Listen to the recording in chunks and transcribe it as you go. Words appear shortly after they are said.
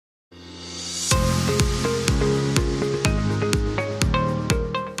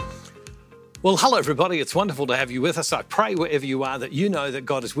Well, hello everybody. It's wonderful to have you with us. I pray wherever you are that you know that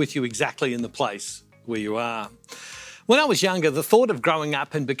God is with you exactly in the place where you are. When I was younger, the thought of growing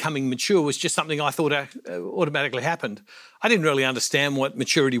up and becoming mature was just something I thought automatically happened. I didn't really understand what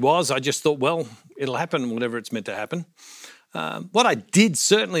maturity was. I just thought, well, it'll happen whenever it's meant to happen. What I did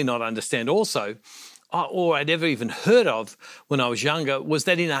certainly not understand also, or I'd ever even heard of when I was younger, was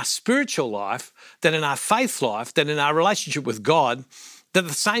that in our spiritual life, that in our faith life, that in our relationship with God, that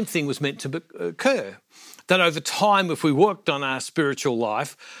the same thing was meant to occur. That over time, if we worked on our spiritual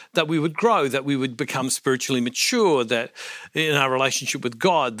life, that we would grow, that we would become spiritually mature, that in our relationship with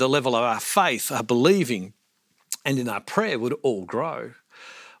God, the level of our faith, our believing, and in our prayer would all grow.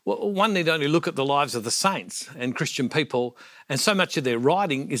 Well, one need only look at the lives of the saints and Christian people, and so much of their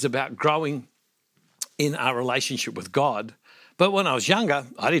writing is about growing in our relationship with God. But when I was younger,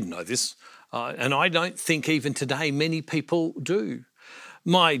 I didn't know this, and I don't think even today many people do.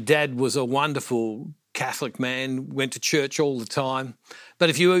 My dad was a wonderful Catholic man, went to church all the time.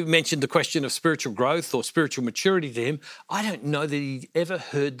 But if you mentioned the question of spiritual growth or spiritual maturity to him, I don't know that he ever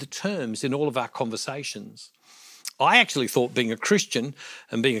heard the terms in all of our conversations. I actually thought being a Christian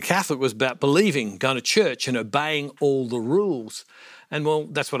and being a Catholic was about believing, going to church and obeying all the rules. And well,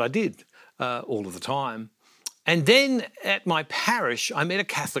 that's what I did all of the time. And then at my parish, I met a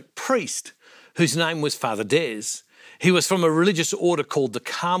Catholic priest whose name was Father Des. He was from a religious order called the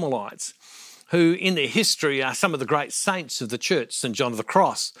Carmelites, who in their history are some of the great saints of the church: St. John of the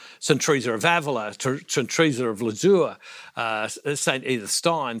Cross, St. Teresa of Avila, St. Teresa of Lisieux, St. Edith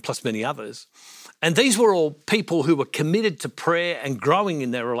Stein, plus many others. And these were all people who were committed to prayer and growing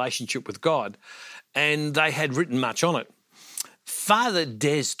in their relationship with God, and they had written much on it. Father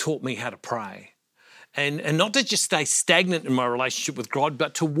Des taught me how to pray. And not to just stay stagnant in my relationship with God,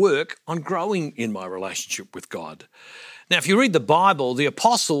 but to work on growing in my relationship with God. Now, if you read the Bible, the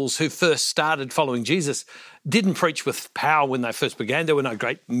apostles who first started following Jesus didn't preach with power when they first began. There were no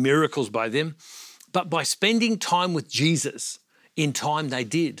great miracles by them. But by spending time with Jesus, in time they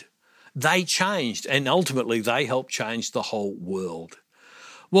did. They changed, and ultimately they helped change the whole world.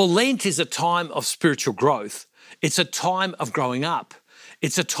 Well, Lent is a time of spiritual growth. It's a time of growing up.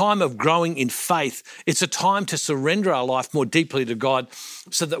 It's a time of growing in faith. It's a time to surrender our life more deeply to God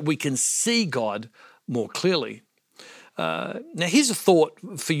so that we can see God more clearly. Now, here's a thought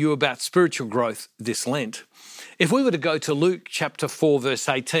for you about spiritual growth this Lent. If we were to go to Luke chapter 4, verse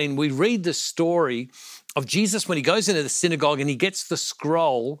 18, we read the story of Jesus when he goes into the synagogue and he gets the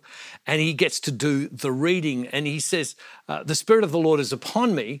scroll and he gets to do the reading. And he says, the Spirit of the Lord is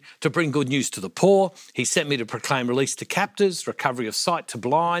upon me to bring good news to the poor. He sent me to proclaim release to captives, recovery of sight to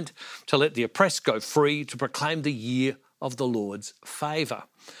blind, to let the oppressed go free, to proclaim the year of the Lord's favour.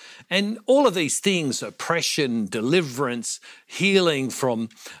 And all of these things, oppression, deliverance, healing,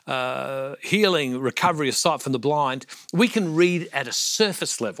 recovery of sight from the blind, we can read at a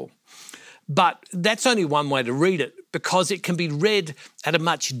surface level. But that's only one way to read it, because it can be read at a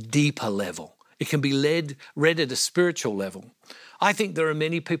much deeper level. It can be read at a spiritual level. I think there are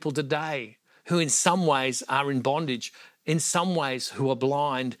many people today who in some ways are in bondage, in some ways who are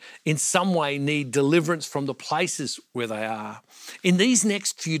blind, in some way need deliverance from the places where they are. In these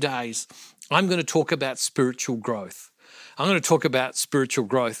next few days, I'm going to talk about spiritual growth. I'm going to talk about spiritual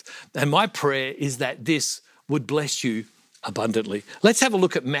growth. And my prayer is that this would bless you abundantly. Let's have a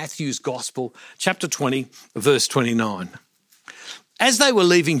look at Matthew's Gospel, chapter 20, verse 29. As they were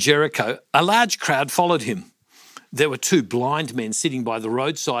leaving Jericho, a large crowd followed him. There were two blind men sitting by the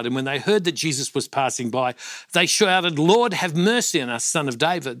roadside, and when they heard that Jesus was passing by, they shouted, "Lord, have mercy on us, Son of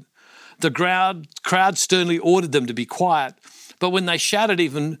David." The crowd sternly ordered them to be quiet, but when they shouted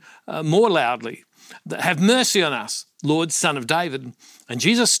even more loudly, "Have mercy on us, Lord, Son of David." And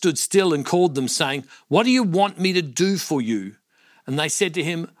Jesus stood still and called them, saying, "What do you want me to do for you?" And they said to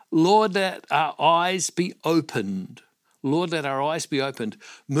him, "Lord, let our eyes be opened." Lord, let our eyes be opened.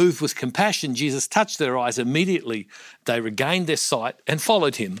 Moved with compassion, Jesus touched their eyes. Immediately, they regained their sight and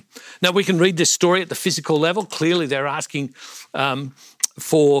followed him. Now, we can read this story at the physical level. Clearly, they're asking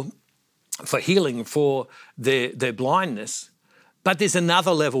for healing for their blindness. But there's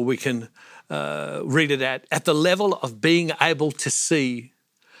another level we can read it at the level of being able to see.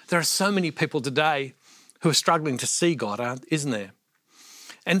 There are so many people today who are struggling to see God, isn't there?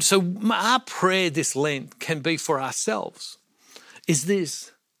 And so our prayer this Lent can be for ourselves, is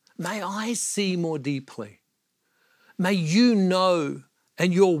this: may I see more deeply. May you know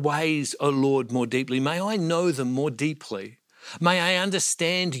and your ways, O Lord, more deeply. May I know them more deeply. May I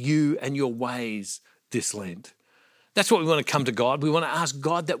understand you and your ways this Lent. That's what we want to come to God. We want to ask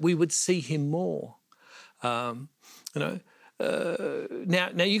God that we would see him more.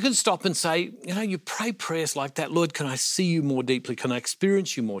 Now you can stop and say, you pray prayers like that. Lord, can I see you more deeply? Can I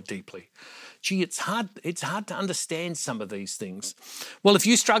experience you more deeply? Gee, it's hard to understand some of these things. Well, if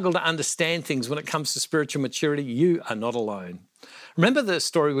you struggle to understand things when it comes to spiritual maturity, you are not alone. Remember the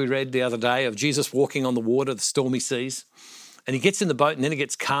story we read the other day of Jesus walking on the water, the stormy seas? And he gets in the boat and then it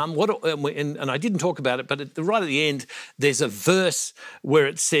gets calm. And I didn't talk about it, but right at the end, there's a verse where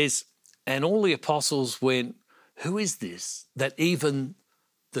it says, and all the apostles went, who is this that even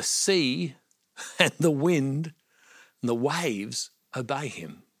the sea and the wind and the waves obey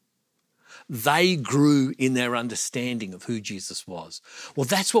him? They grew in their understanding of who Jesus was. Well,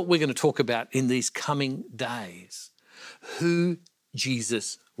 that's what we're going to talk about in these coming days, who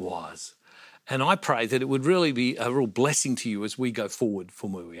Jesus was. And I pray that it would really be a real blessing to you as we go forward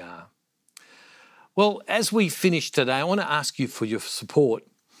from where we are. Well, as we finish today, I want to ask you for your support.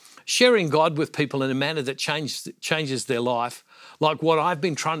 Sharing God with people in a manner that changes their life, like what I've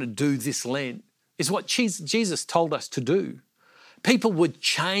been trying to do this Lent, is what Jesus told us to do. People were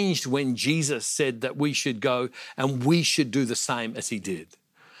changed when Jesus said that we should go and we should do the same as he did.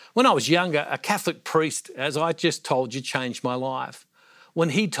 When I was younger, a Catholic priest, as I just told you, changed my life. When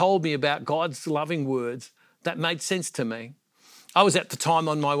he told me about God's loving words, that made sense to me. I was at the time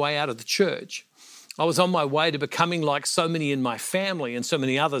on my way out of the church. I was on my way to becoming like so many in my family and so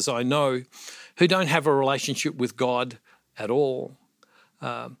many others I know who don't have a relationship with God at all,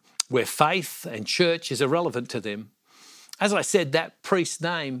 where faith and church is irrelevant to them. As I said, that priest's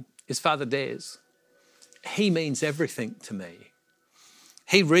name is Father Des. He means everything to me.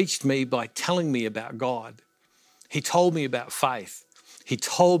 He reached me by telling me about God. He told me about faith. He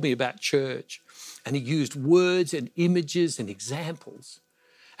told me about church, and he used words and images and examples.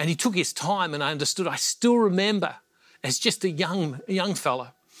 And he took his time, and I understood. I still remember, as just a young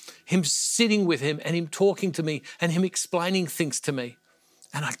fella, him sitting with him and him talking to me and him explaining things to me.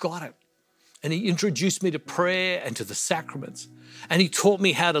 And I got it. And he introduced me to prayer and to the sacraments. And he taught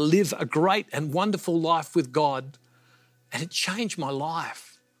me how to live a great and wonderful life with God. And it changed my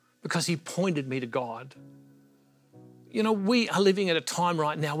life because he pointed me to God. We are living at a time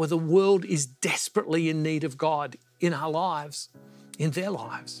right now where the world is desperately in need of God in our lives, in their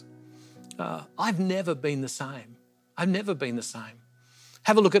lives. I've never been the same. I've never been the same.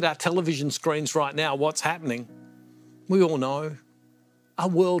 Have a look at our television screens right now, what's happening. We all know our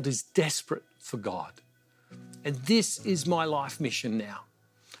world is desperate for God. And this is my life mission now,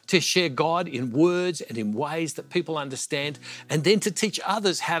 to share God in words and in ways that people understand, and then to teach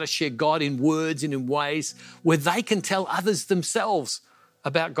others how to share God in words and in ways where they can tell others themselves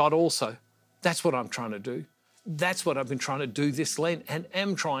about God also. That's what I'm trying to do. That's what I've been trying to do this Lent and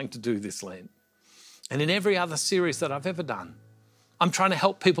am trying to do this Lent. And in every other series that I've ever done, I'm trying to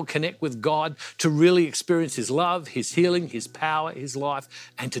help people connect with God to really experience his love, his healing, his power, his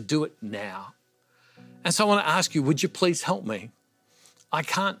life, and to do it now. And so I want to ask you, would you please help me? I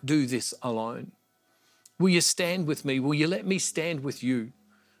can't do this alone. Will you stand with me? Will you let me stand with you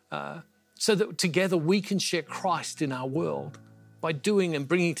so that together we can share Christ in our world by doing and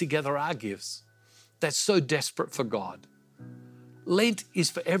bringing together our gifts that's so desperate for God? Lent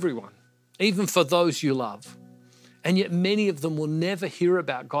is for everyone, even for those you love. And yet many of them will never hear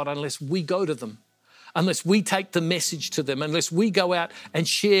about God unless we go to them, unless we take the message to them, unless we go out and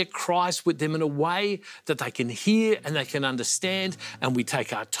share Christ with them in a way that they can hear and they can understand, and we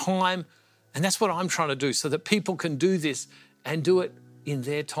take our time. And that's what I'm trying to do, so that people can do this and do it in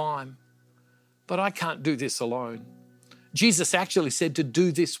their time. But I can't do this alone. Jesus actually said to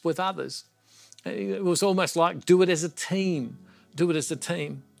do this with others. It was almost like do it as a team. Do it as a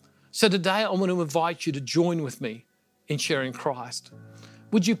team. So today I want to invite you to join with me in sharing Christ.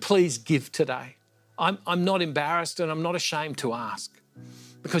 Would you please give today? I'm not embarrassed and I'm not ashamed to ask,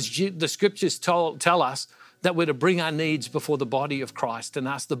 because the scriptures tell us that we're to bring our needs before the body of Christ and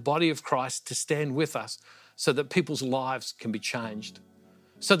ask the body of Christ to stand with us so that people's lives can be changed,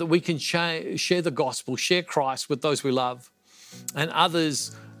 so that we can share the gospel, share Christ with those we love and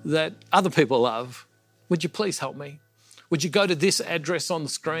others that other people love. Would you please help me? Would you go to this address on the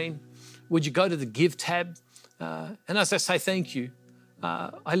screen? Would you go to the Give tab? And as I say, thank you.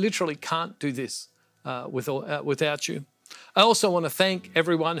 I literally can't do this without you. I also want to thank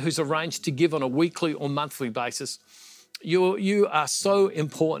everyone who's arranged to give on a weekly or monthly basis. You are so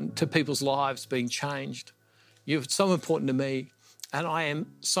important to people's lives being changed. You're so important to me, and I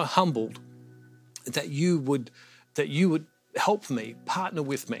am so humbled that you would help me, partner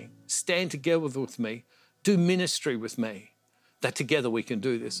with me, stand together with me, do ministry with me, that together we can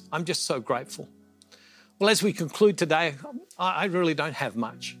do this. I'm just so grateful. Well, as we conclude today, I really don't have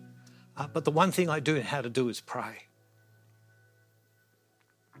much, but the one thing I do know how to do is pray.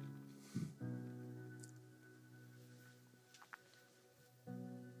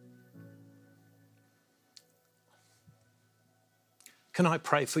 Can I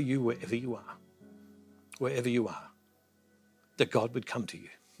pray for you wherever you are? Wherever you are, that God would come to you.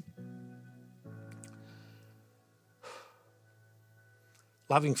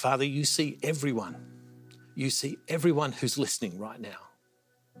 Loving Father, you see everyone. You see everyone who's listening right now.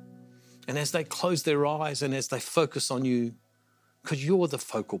 And as they close their eyes and as they focus on you, because you're the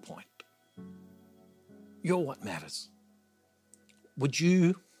focal point. You're what matters. Would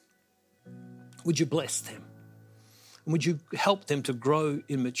you bless them? And would you help them to grow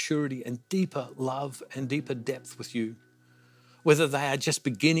in maturity and deeper love and deeper depth with you? Whether they are just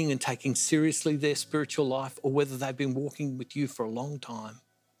beginning and taking seriously their spiritual life or whether they've been walking with you for a long time.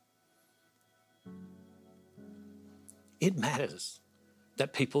 It matters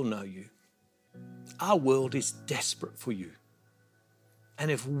that people know you. Our world is desperate for you.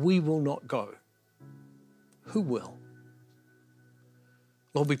 And if we will not go, who will?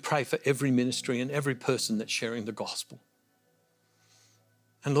 Lord, we pray for every ministry and every person that's sharing the gospel.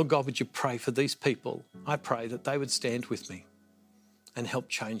 And Lord God, would you pray for these people? I pray that they would stand with me and help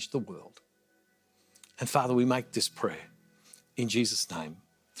change the world. And Father, we make this prayer in Jesus' name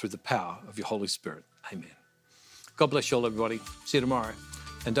through the power of your Holy Spirit. Amen. God bless you all, everybody. See you tomorrow.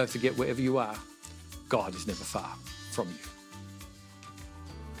 And don't forget, wherever you are, God is never far from you.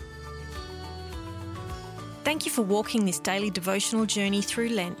 Thank you for walking this daily devotional journey through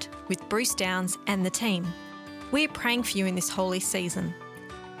Lent with Bruce Downs and the team. We're praying for you in this holy season.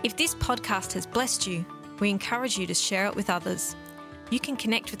 If this podcast has blessed you, we encourage you to share it with others. You can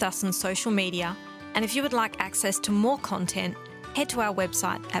connect with us on social media, and if you would like access to more content, head to our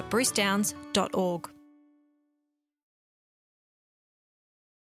website at brucedowns.org.